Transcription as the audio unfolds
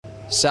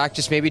Zach,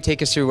 just maybe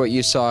take us through what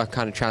you saw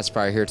kind of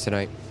transpire here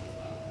tonight.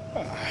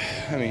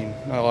 I mean,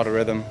 not a lot of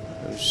rhythm.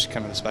 It was just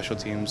kind of a special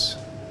teams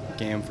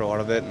game for a lot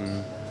of it,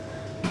 and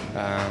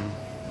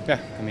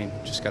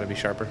just got to be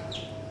sharper.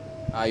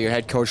 Your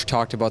head coach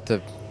talked about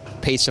the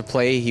pace of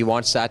play. He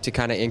wants that to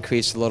kind of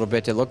increase a little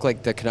bit. It looked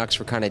like the Canucks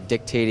were kind of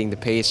dictating the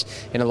pace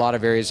in a lot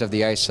of areas of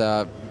the ice.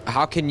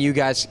 How can you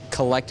guys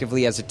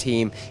collectively as a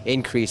team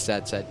increase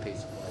that set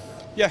pace?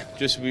 Yeah,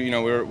 just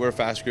we're a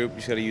fast group. We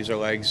just got to use our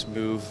legs,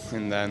 move,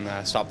 and then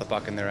stop the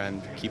puck in their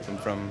end, keep them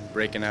from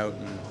breaking out,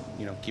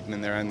 and keep them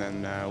in their end.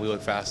 Then we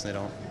look fast, and they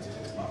don't.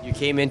 You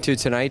came into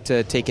tonight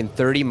taking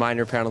 30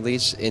 minor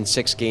penalties in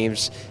 6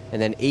 games,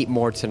 and then 8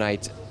 more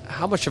tonight.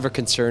 How much of a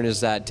concern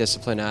is that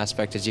discipline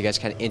aspect as you guys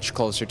kind of inch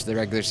closer to the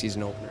regular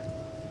season opener?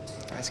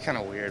 It's kind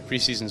of weird.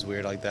 Preseason's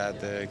weird like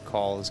that. The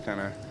call is kind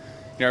of,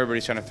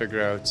 everybody's trying to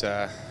figure out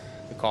the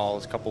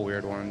calls. A couple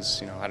weird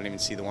ones. I didn't even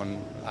see the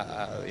one,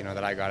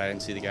 that I got. I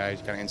didn't see the guy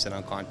kind of instant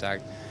on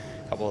contact.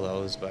 A couple of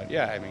those, but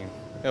yeah, I mean,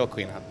 it'll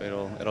clean up.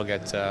 It'll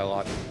get a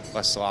lot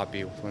less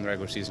sloppy when the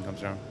regular season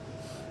comes around.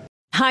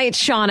 Hi,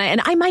 it's Shauna,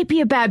 and I might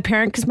be a bad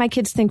parent because my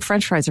kids think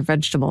French fries are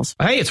vegetables.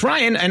 Hey, it's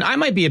Ryan, and I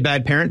might be a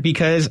bad parent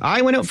because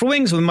I went out for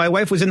wings when my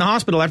wife was in the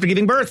hospital after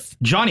giving birth.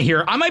 Johnny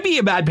here. I might be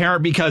a bad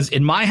parent because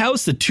in my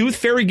house, the tooth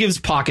fairy gives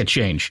pocket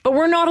change. But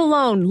we're not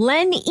alone.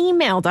 Len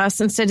emailed us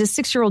and said his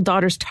 6-year-old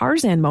daughter's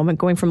Tarzan moment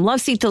going from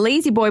love seat to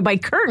lazy boy by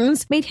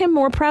curtains made him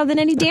more proud than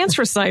any dance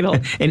recital.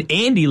 And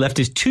Andy left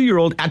his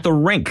 2-year-old at the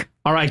rink.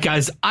 All right,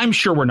 guys, I'm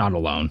sure we're not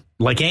alone.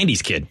 Like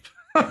Andy's kid.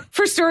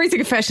 For stories and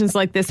confessions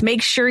like this,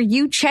 make sure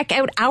you check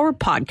out our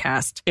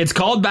podcast. It's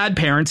called Bad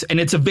Parents, and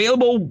it's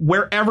available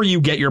wherever you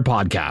get your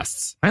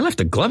podcasts. I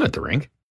left a glove at the rink.